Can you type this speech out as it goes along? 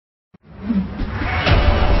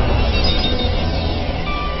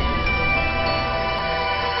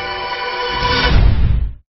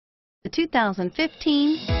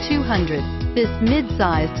2015 200. This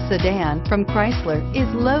mid-sized sedan from Chrysler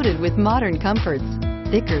is loaded with modern comforts.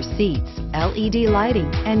 Thicker seats, LED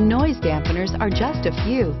lighting, and noise dampeners are just a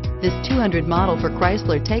few. This 200 model for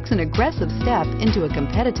Chrysler takes an aggressive step into a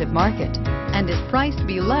competitive market and is priced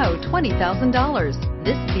below $20,000.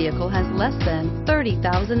 This vehicle has less than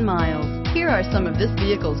 30,000 miles. Here are some of this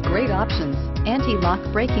vehicle's great options: anti-lock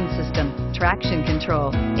braking system, traction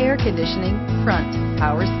control, air conditioning, front,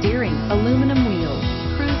 power steering, aluminum wheels,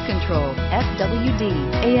 cruise control, FWD,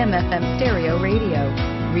 AM/FM stereo radio,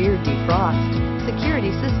 rear defrost,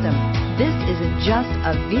 security system. This isn't just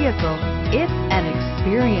a vehicle, it's an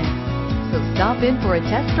experience. So stop in for a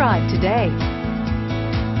test drive today.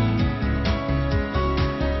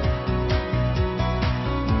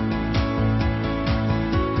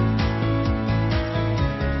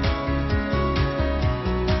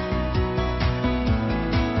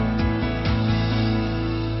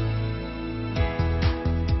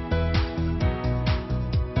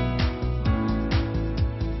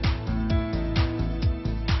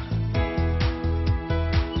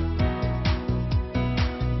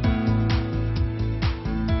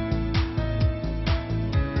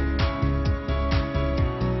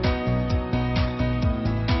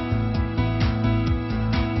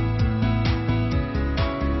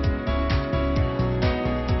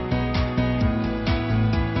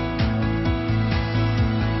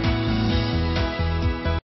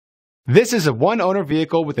 This is a one-owner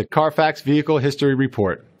vehicle with a Carfax Vehicle History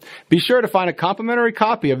Report. Be sure to find a complimentary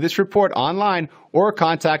copy of this report online or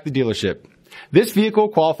contact the dealership. This vehicle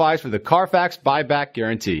qualifies for the Carfax Buyback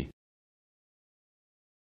Guarantee.